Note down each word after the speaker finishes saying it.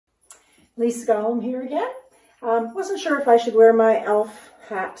Lisa Golem here again. Wasn't sure if I should wear my elf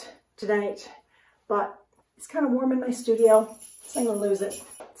hat tonight, but it's kind of warm in my studio, so I'm going to lose it.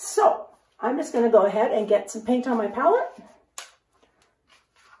 So I'm just going to go ahead and get some paint on my palette.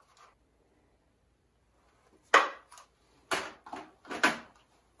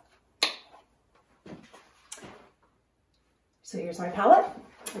 So here's my palette.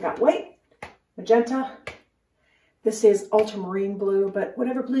 I got white, magenta. This is ultramarine blue, but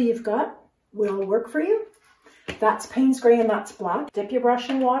whatever blue you've got will work for you. That's Payne's gray and that's black. Dip your brush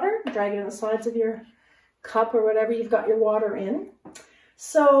in water, drag it in the sides of your cup or whatever you've got your water in.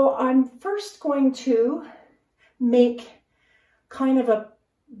 So I'm first going to make kind of a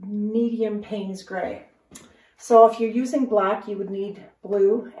medium Payne's gray. So if you're using black, you would need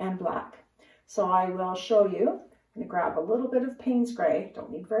blue and black. So I will show you. I'm going to grab a little bit of Payne's gray.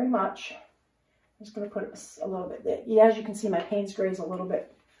 Don't need very much. I'm just going to put a little bit there. Yeah, as you can see, my Payne's gray is a little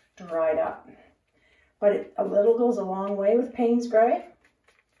bit dried up. But a little goes a long way with Payne's gray.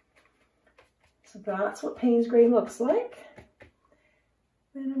 So that's what Payne's gray looks like.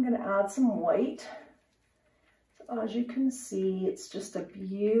 Then I'm going to add some white. So as you can see, it's just a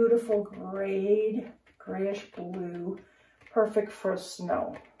beautiful grayish blue, perfect for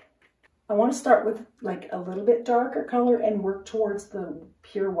snow. I want to start with like a little bit darker color and work towards the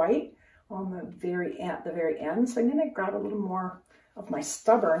pure white on the very end. So I'm going to grab a little more of my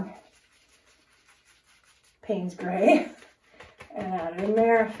stubborn Payne's gray and add it in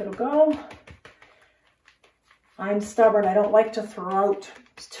there if it'll go. I'm stubborn. I don't like to throw out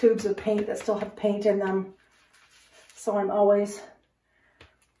tubes of paint that still have paint in them. So I'm always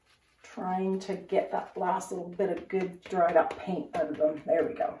trying to get that last little bit of good dried up paint out of them. There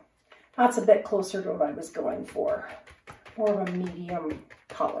we go. That's a bit closer to what I was going for. More of a medium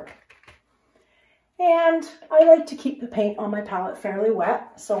color. And I like to keep the paint on my palette fairly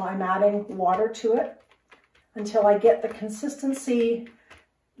wet, so I'm adding water to it until I get the consistency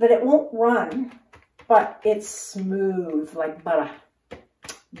that it won't run, but it's smooth, like butter,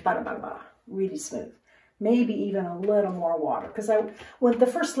 really smooth. Maybe even a little more water, because when the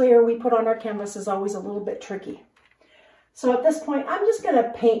first layer we put on our canvas is always a little bit tricky. So at this point, I'm just going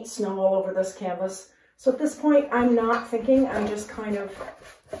to paint snow all over this canvas. So at this point, I'm not thinking, I'm just kind of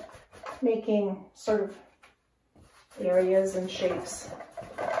making sort of areas and shapes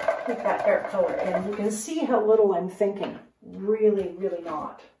with that dark color. And you can see how little I'm thinking. Really, really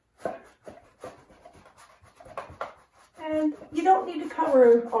not. And you don't need to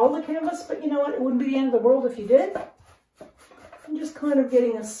cover all the canvas, but you know what? It wouldn't be the end of the world if you did. I'm just kind of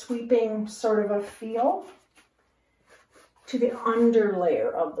getting a sweeping sort of a feel to the under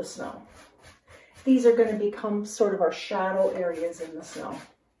layer of the snow. These are going to become sort of our shadow areas in the snow.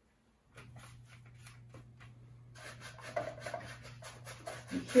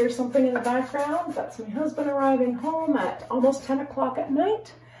 You hear something in the background? That's my husband arriving home at almost 10 o'clock at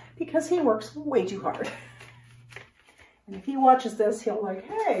night because he works way too hard. And if he watches this, he'll like,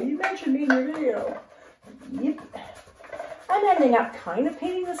 hey, you mentioned me in your video. Yep. I'm ending up kind of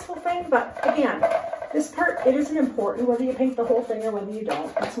painting this whole thing, but again, this part, it isn't important whether you paint the whole thing or whether you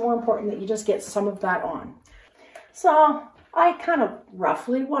don't. It's more important that you just get some of that on. So I kind of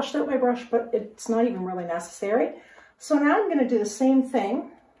roughly washed out my brush, but it's not even really necessary. So now I'm going to do the same thing,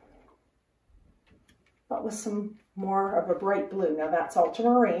 but with some more of a bright blue. Now that's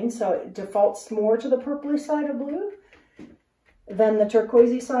ultramarine, so it defaults more to the purpley side of blue than the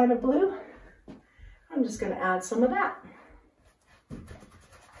turquoisey side of blue. I'm just going to add some of that.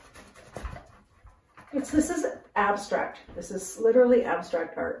 This is abstract. This is literally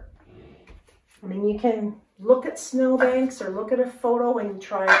abstract art. I mean, you can look at snowbanks or look at a photo and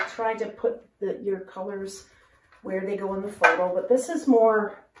try to put your colors where they go in the photo, but this is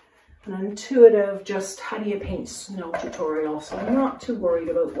more an intuitive, just how do you paint snow tutorial. So I'm not too worried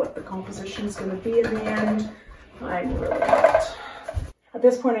about what the composition is going to be in the end. I'm really not. At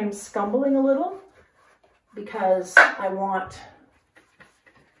this point, I'm scumbling a little because I want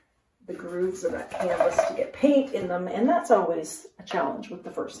the grooves of that canvas to get paint in them, and that's always a challenge with the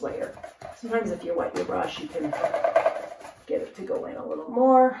first layer. Sometimes if you wet your brush, you can get it to go in a little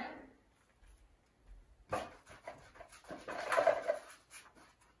more.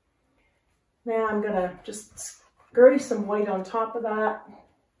 Now I'm going to just scurry some white on top of that.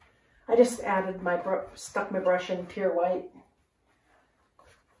 I just added stuck my brush in pure white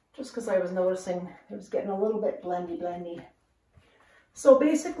just because I was noticing it was getting a little bit blendy. So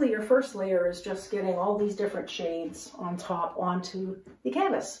basically your first layer is just getting all these different shades on top onto the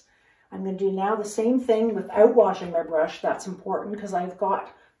canvas. I'm going to do now the same thing without washing my brush. That's important because I've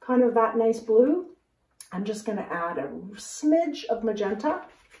got kind of that nice blue. I'm just going to add a smidge of magenta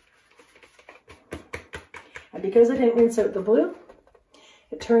And because I didn't rinse out the blue,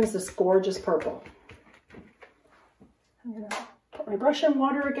 it turns this gorgeous purple. I'm gonna put my brush in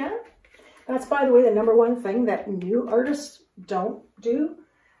water again. That's, by the way, the #1 thing that new artists don't do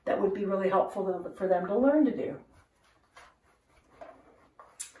that would be really helpful for them to learn to do,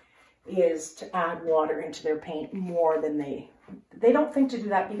 is to add water into their paint more than they don't think to do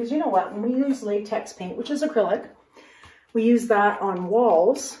that, because you know what, when we use latex paint, which is acrylic, we use that on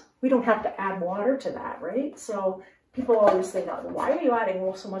walls, we don't have to add water to that, right? So people always say, why are you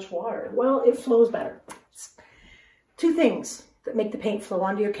adding so much water? Well, it flows better. It's 2 things that make the paint flow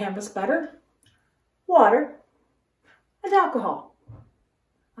onto your canvas better: water and alcohol.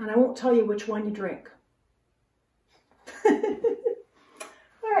 And I won't tell you which one you drink.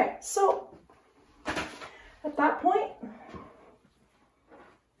 All right, so at that point,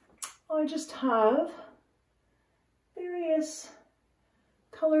 I just have various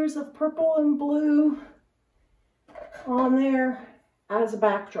colors of purple and blue on there as a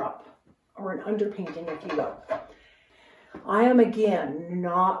backdrop, or an underpainting, if you will. I am, again,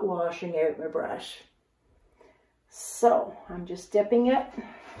 not washing out my brush. So I'm just dipping it,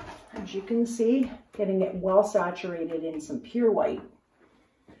 as you can see, getting it well saturated in some pure white.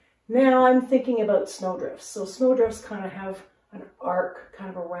 Now I'm thinking about snowdrifts. So snowdrifts kind of have an arc, kind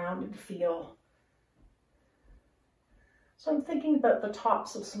of a rounded feel. So I'm thinking about the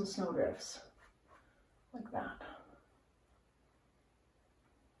tops of some snowdrifts, like that.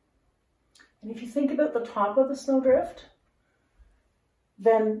 And if you think about the top of the snowdrift,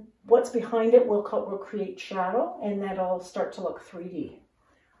 then what's behind it will create shadow, and that'll start to look 3D.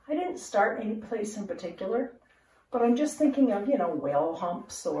 I didn't start any place in particular, but I'm just thinking of, you know, whale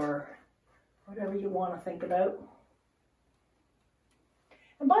humps or whatever you want to think about.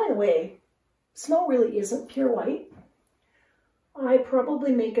 And by the way, snow really isn't pure white. I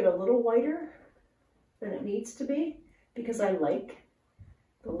probably make it a little whiter than it needs to be, because I like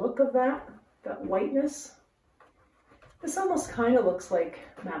the look of that whiteness. This almost kind of looks like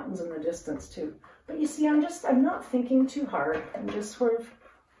mountains in the distance too. But you see, I'm not thinking too hard. I'm just sort of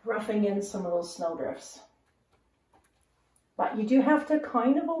roughing in some of those snowdrifts. But you do have to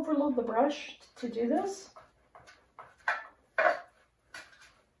kind of overload the brush to do this.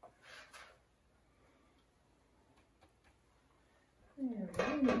 There we go,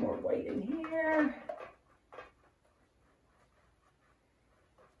 a little more white in here.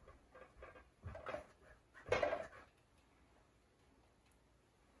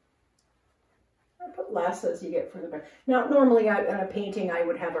 Less as you get further back. Now, normally in a painting, I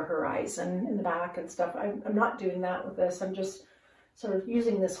would have a horizon in the back and stuff. I'm not doing that with this. I'm just sort of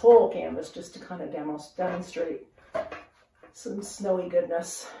using this whole canvas just to kind of demonstrate some snowy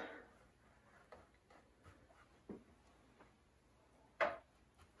goodness.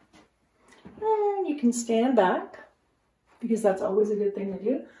 And you can stand back, because that's always a good thing to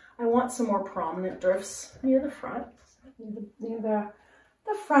do. I want some more prominent drifts near the front, near the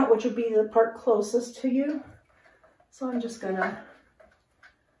front, which would be the part closest to you. So I'm just gonna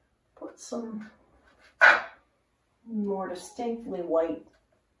put some more distinctly white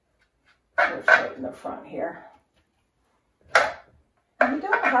drifts right in the front here. And you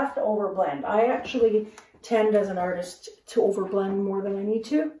don't have to overblend. I actually tend, as an artist, to overblend more than I need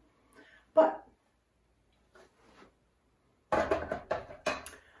to, but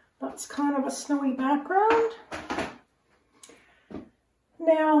that's kind of a snowy background.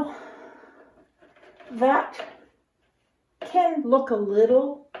 Now, that can look a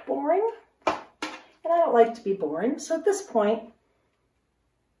little boring, and I don't like to be boring, so at this point,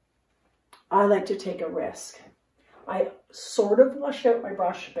 I like to take a risk. I sort of washed out my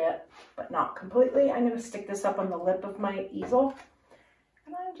brush a bit, but not completely. I'm going to stick this up on the lip of my easel,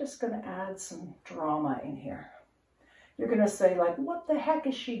 and I'm just going to add some drama in here. You're going to say, like, what the heck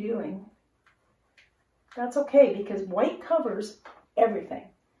is she doing? That's okay, because white covers everything.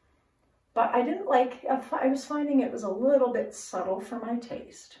 But I didn't like, I was finding it was a little bit subtle for my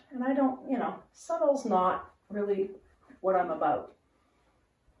taste. And I don't, you know, subtle's not really what I'm about.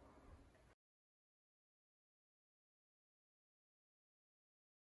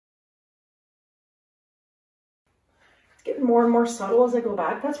 It's getting more and more subtle as I go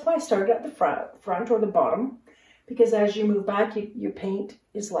back. That's why I started at the front or the bottom. Because as you move back, your paint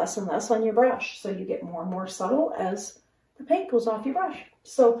is less and less on your brush. So you get more and more subtle as the paint goes off your brush.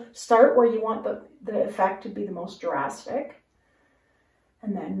 So start where you want the effect to be the most drastic,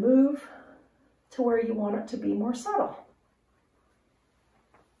 and then move to where you want it to be more subtle.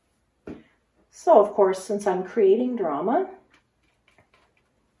 So of course, since I'm creating drama,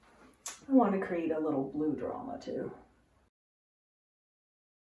 I want to create a little blue drama too.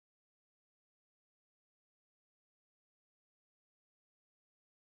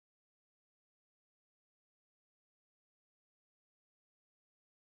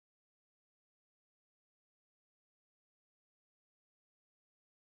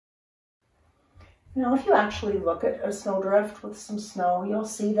 Now, if you actually look at a snowdrift with some snow, you'll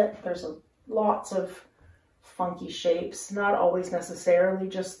see that there's lots of funky shapes, not always necessarily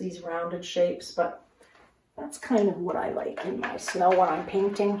just these rounded shapes, but that's kind of what I like in my snow when I'm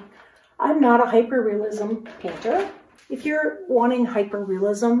painting. I'm not a hyperrealism painter. If you're wanting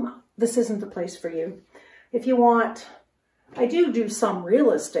hyperrealism, this isn't the place for you. If you want, I do some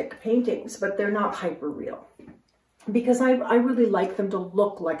realistic paintings, but they're not hyperreal because I really like them to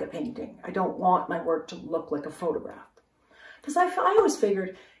look like a painting. I don't want my work to look like a photograph. Because I always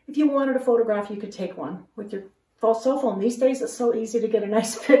figured if you wanted a photograph, you could take one with your cell phone. These days, it's so easy to get a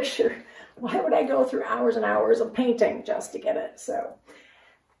nice picture. Why would I go through hours and hours of painting just to get it? So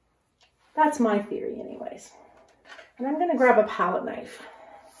that's my theory anyways. And I'm going to grab a palette knife.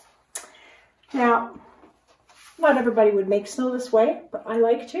 Now, not everybody would make snow this way, but I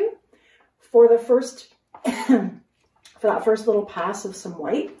like to. For the first, for that first little pass of some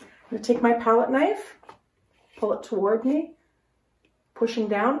white, I'm going to take my palette knife, pull it toward me, pushing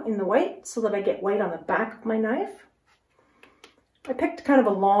down in the white so that I get white on the back of my knife. I picked kind of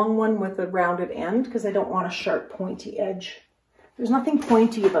a long one with a rounded end because I don't want a sharp pointy edge. There's nothing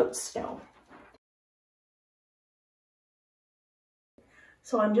pointy about snow.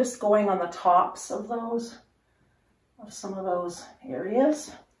 So I'm just going on the tops of some of those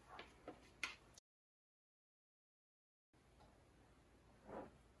areas.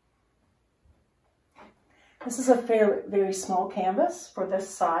 This is a very small canvas for this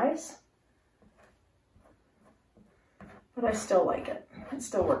size, but I still like it. It's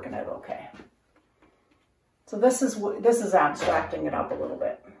still working out okay. So this is abstracting it up a little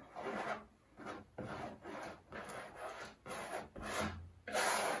bit.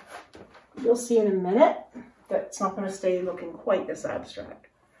 You'll see in a minute that it's not going to stay looking quite this abstract.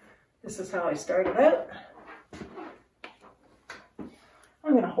 This is how I started out.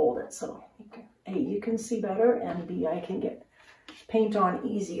 I'm going to hold it so A, you can see better, and B, I can get paint on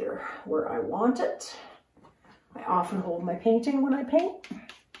easier where I want it. I often hold my painting when I paint.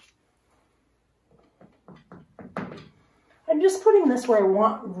 I'm just putting this where I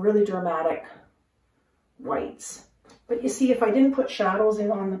want really dramatic whites. But you see, if I didn't put shadows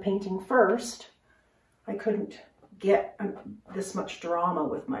in on the painting first, I couldn't get this much drama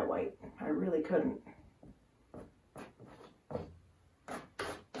with my white. I really couldn't.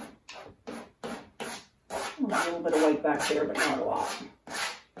 A little bit of white back there, but not a lot.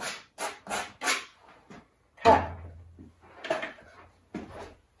 Okay.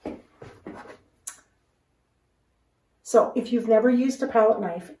 So if you've never used a palette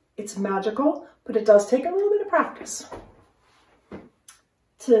knife, it's magical, but it does take a little bit of practice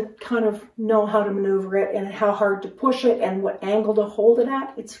to kind of know how to maneuver it and how hard to push it and what angle to hold it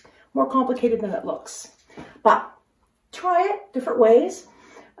at. It's more complicated than it looks, but try it different ways.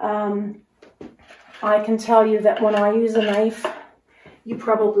 I can tell you that when I use a knife, you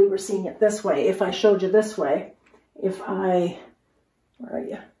probably were seeing it this way. If I showed you this way, where are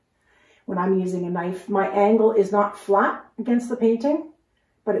you? When I'm using a knife, my angle is not flat against the painting,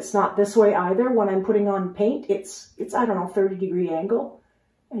 but it's not this way either. When I'm putting on paint, it's I don't know, 30-degree angle,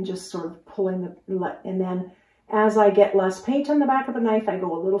 and just sort of pulling and then as I get less paint on the back of the knife, I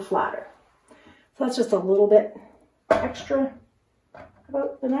go a little flatter. So that's just a little bit extra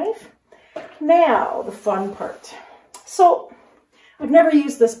about the knife. Now, the fun part. So, I've never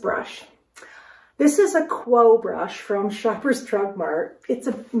used this brush. This is a Quo brush from Shoppers Drug Mart. It's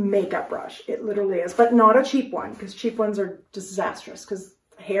a makeup brush. It literally is, but not a cheap one, because cheap ones are disastrous, because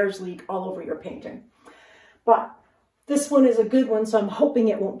hairs leak all over your painting. But this one is a good one, so I'm hoping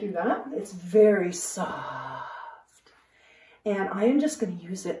it won't do that. It's very soft. And I am just going to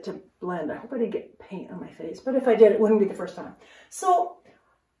use it to blend. I hope I didn't get paint on my face, but if I did, it wouldn't be the first time. So,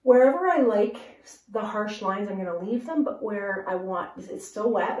 wherever I like the harsh lines, I'm going to leave them, but where I want, it's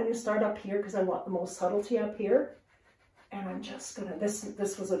still wet, I'm going to start up here because I want the most subtlety up here. And I'm just going to,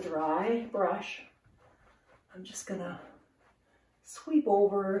 this was a dry brush. I'm just going to sweep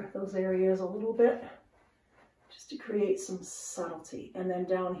over those areas a little bit just to create some subtlety. And then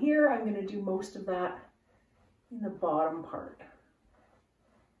down here, I'm going to do most of that in the bottom part.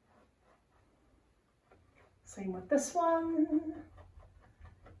 Same with this one.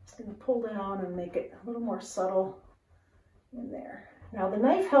 Going to pull down and make it a little more subtle in there. Now the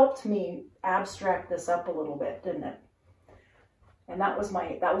knife helped me abstract this up a little bit, didn't it? And that was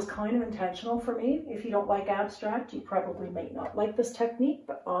kind of intentional for me. If you don't like abstract, you probably may not like this technique,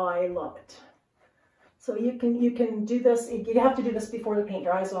 but I love it. So you can do this. You have to do this before the paint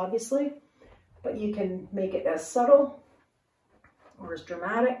dries, obviously, but you can make it as subtle or as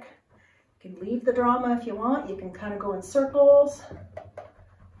dramatic. You can leave the drama if you want. You can kind of go in circles.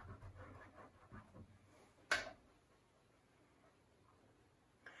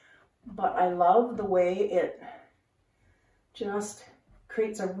 but I love the way it just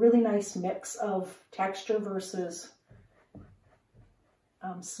creates a really nice mix of texture versus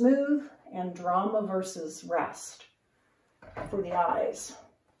smooth, and drama versus rest for the eyes.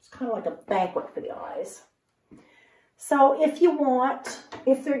 It's kind of like a banquet for the eyes. So if you want,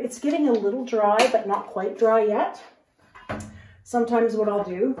 it's getting a little dry, but not quite dry yet, sometimes what I'll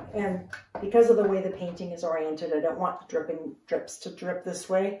do, and because of the way the painting is oriented, I don't want the drips to drip this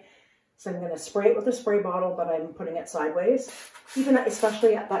way. So I'm going to spray it with a spray bottle, but I'm putting it sideways, even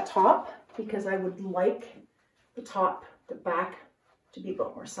especially at that top, because I would like the back to be a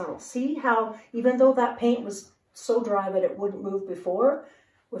bit more subtle. See how, even though that paint was so dry that it wouldn't move before,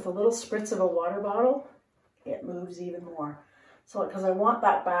 with a little spritz of a water bottle, it moves even more. So, because I want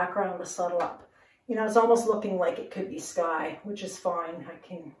that background to settle up. You know, it's almost looking like it could be sky, which is fine.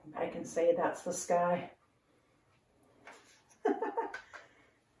 I can say that's the sky.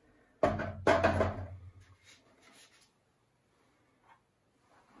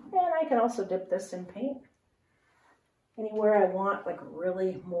 And I can also dip this in paint. Anywhere I want like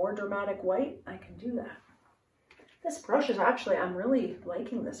really more dramatic white, I can do that. This brush is actually, I'm really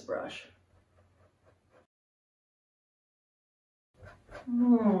liking this brush.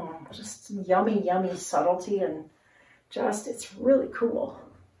 Just some yummy, yummy subtlety, and just, it's really cool.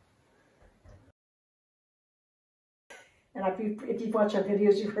 And if you've watched our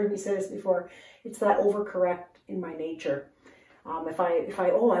videos, you've heard me say this before, it's that overcorrect in my nature. If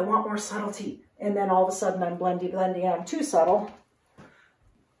I want more subtlety, and then all of a sudden I'm blending, I'm too subtle.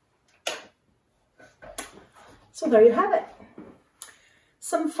 So there you have it.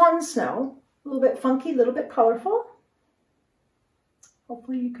 Some fun snow, a little bit funky, a little bit colorful.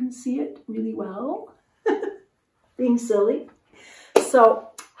 Hopefully you can see it really well, being silly. So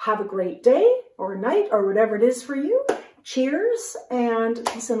have a great day or night or whatever it is for you. Cheers and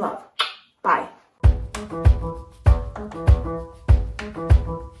peace and love. Bye.